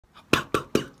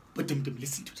But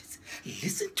listen to this.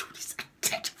 Listen to this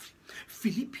attentively.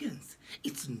 Philippians,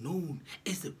 it's known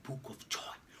as a book of joy,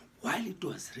 while it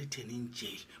was written in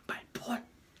jail by Paul.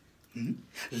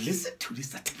 Listen to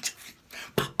this attentively.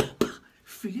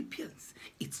 Philippians,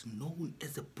 it's known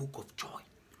as a book of joy,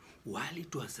 while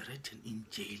it was written in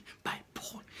jail by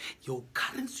Paul. Your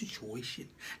current situation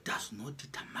does not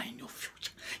determine your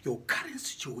future. Your current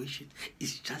situation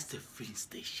is just a filling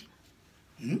station.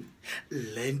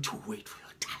 Learn to wait for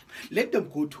your time. Let them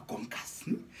go to Conquers.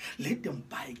 Let them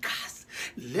buy cars.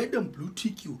 Let them blue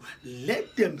tick you.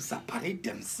 Let them separate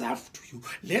themselves to you.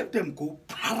 Let them go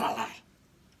parallel.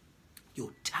 Your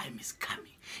time is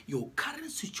coming. Your current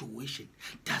situation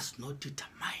does not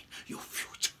determine your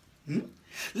future.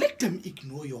 Let them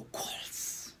ignore your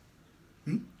calls.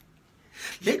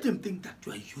 Let them think that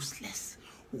you are useless.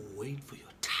 Wait for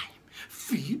your time.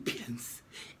 Philippians,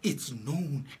 it's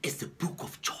known as the book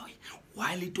of joy,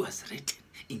 while it was written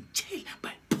in jail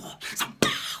by Paul.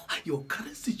 Somehow, your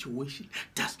current situation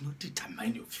does not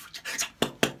determine your future.